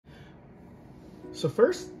So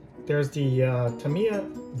first, there's the Tamiya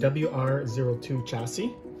WR02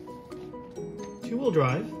 chassis. Two-wheel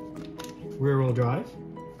drive, rear-wheel drive.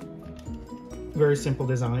 Very simple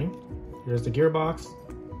design. There's the gearbox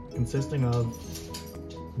consisting of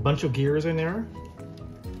a bunch of gears in there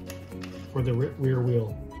for the rear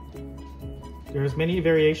wheel. There's many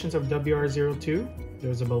variations of WR02.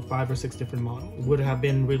 There's about 5 or 6 different models. It would have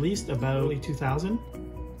been released about early 2000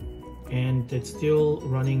 and it's still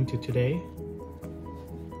running to today.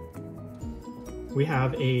 We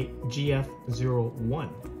have a GF-01.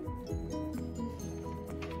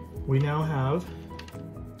 We now have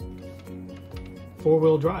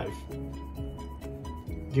four-wheel drive.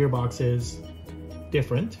 Gearbox is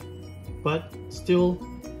different, but still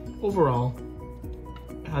overall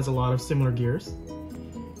has a lot of similar gears.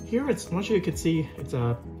 Here I'm not sure you can see, it's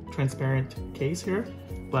a transparent case here,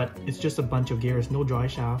 but it's just a bunch of gears, no dry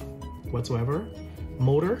shaft whatsoever.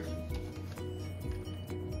 Motor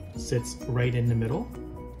sits right in the middle,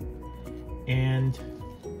 and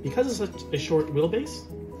because it's such a short wheelbase,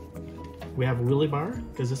 we have a wheelie bar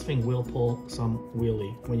because this thing will pull some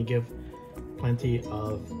wheelie when you give plenty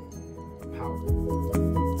of power.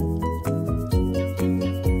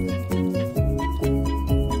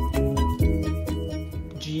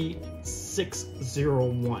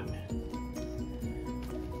 G6-01.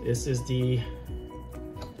 This is the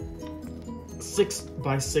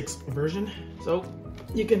 6x6 version. So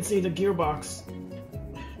you can see the gearbox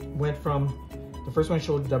went from, the first one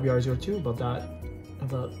showed WR02, about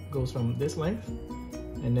goes from this length,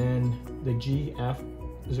 and then the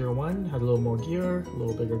GF-01 had a little more gear, a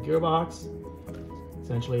little bigger gearbox,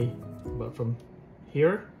 essentially about from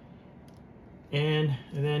here. And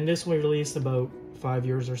then this was released about 5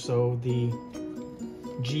 years or so, the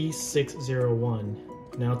G6-01.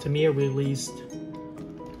 Now Tamiya released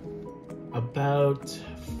about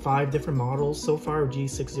 5 different models so far of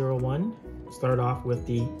G6-01. Started off with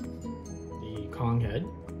the Konghead,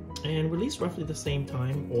 and released roughly the same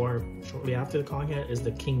time or shortly after the Konghead is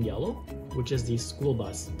the King Yellow, which is the school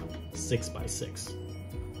bus 6x6.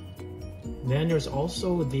 Then there's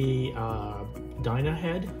also the Dyna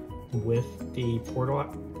head with the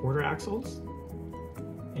quarter axles,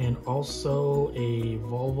 and also a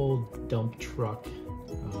Volvo dump truck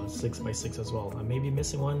 6x6 as well. I may be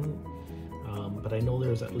missing one, but I know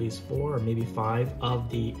there's at least 4 or maybe 5 of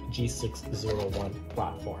the G6-01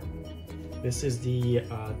 platform. This is the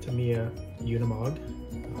Tamiya Unimog,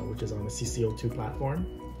 which is on the CC-02 platform.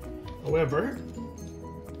 However,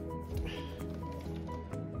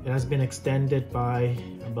 it has been extended by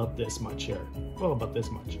about this much here. Well, about this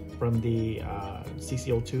much from the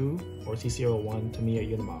CC-02 or CC-01 Tamiya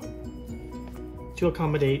Unimog to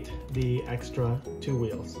accommodate the extra 2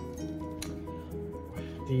 wheels.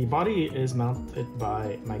 The body is mounted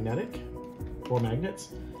by 4 magnets.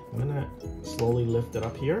 I'm gonna slowly lift it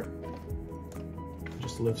up here.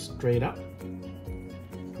 Just lift straight up.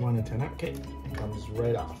 Come on, antenna. Okay, it comes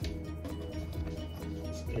right off.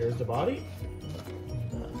 So here's the body.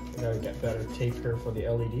 Gotta get better tape here for the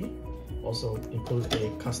LED. Also includes a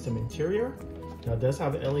custom interior. Now it does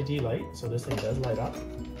have an LED light, so this thing does light up.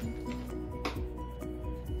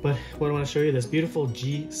 But what I want to show you, this beautiful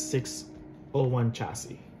G6-01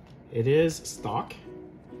 chassis. It is stock.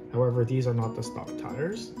 However, these are not the stock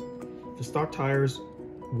tires. The stock tires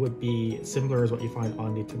would be similar as what you find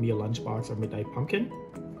on the Tamiya Lunchbox or Midnight Pumpkin.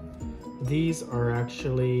 These are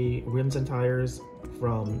actually rims and tires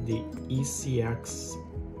from the ECX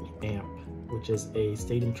Amp, which is a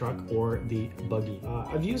stadium truck or the buggy.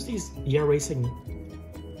 I've used these Racing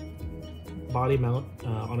body mount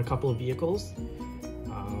on a couple of vehicles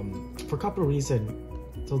for a couple of reasons.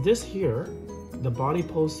 So this here, the body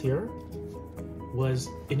post here, was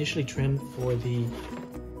initially trimmed for the,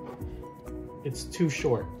 it's too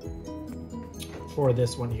short for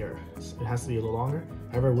this one here. It has to be a little longer.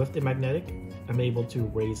 However, with the magnetic, I'm able to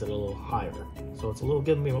raise it a little higher. So it's a little,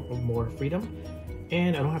 giving me more freedom,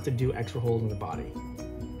 and I don't have to do extra holes in the body.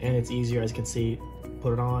 And it's easier, as you can see,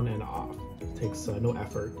 put it on and off. It takes no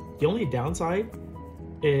effort. The only downside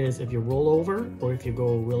is if you roll over or if you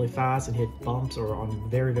go really fast and hit bumps or on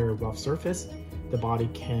very, very rough surface, the body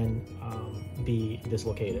can be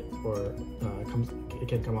dislocated or it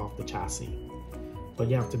can come off the chassis. But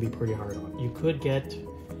you have to be pretty hard on. You could get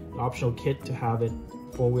an optional kit to have it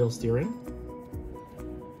 4-wheel steering,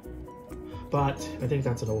 but I think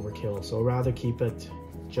that's an overkill, so I'd rather keep it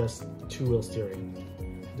just 2-wheel steering.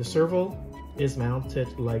 The servo is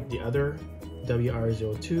mounted like the other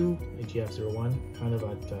WR02, GF-01, kind of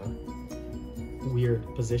at a weird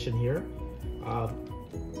position here.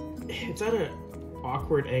 It's at an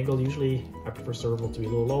awkward angle. Usually I prefer servo to be a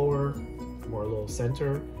little lower, or a little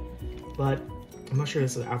center, but I'm not sure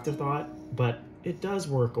this is an afterthought, but it does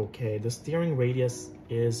work okay. The steering radius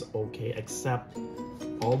is okay, except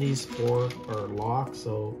all these four are locked,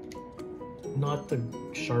 so not the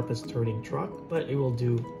sharpest turning truck, but it will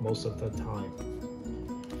do most of the time.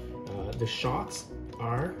 The shocks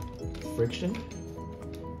are friction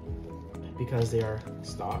because they are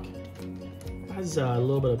stock. It has a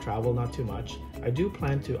little bit of travel, not too much. I do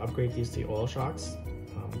plan to upgrade these to oil shocks.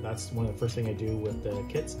 That's one of the first things I do with the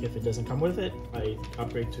kits. If it doesn't come with it, I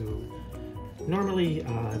upgrade to, normally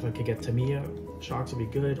if I could get Tamiya shocks would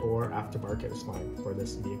be good, or aftermarket is fine for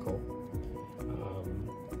this vehicle.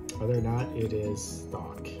 Other than that, it is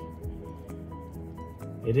stock.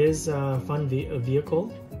 It is a fun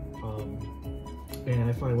vehicle, and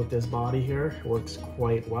I find with this body here, it works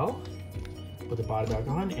quite well. Put the body back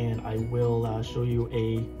on, and I will show you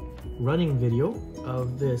a running video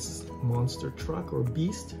of this monster truck or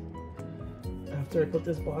beast. After I put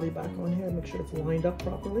this body back on here, make sure it's lined up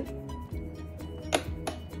properly.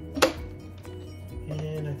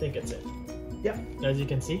 And I think it's it. Yeah, as you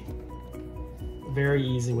can see, very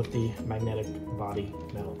easy with the magnetic body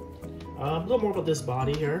mount. A little more about this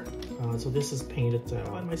body here. So this is painted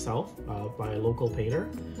by myself, by a local painter.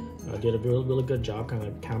 Did a really good job, kind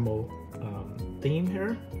of camo theme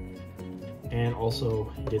here. And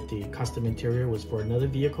also did the custom interior, was for another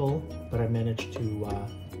vehicle, but I managed to,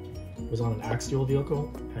 was on an axial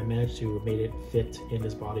vehicle. I managed to made it fit in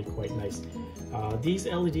this body quite nice. These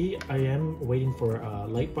LED, I am waiting for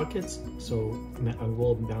light buckets, so I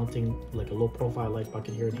will be mounting like a low profile light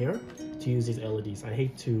bucket here and here to use these LEDs. I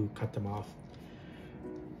hate to cut them off.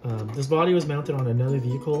 This body was mounted on another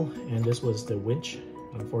vehicle, and this was the winch.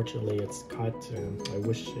 Unfortunately, it's cut, and I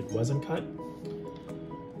wish it wasn't cut.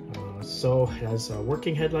 So it has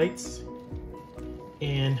working headlights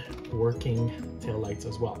and working tail lights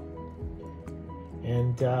as well.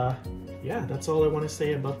 And yeah, that's all I want to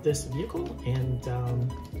say about this vehicle,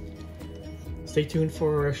 and stay tuned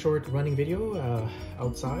for a short running video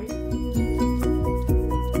outside.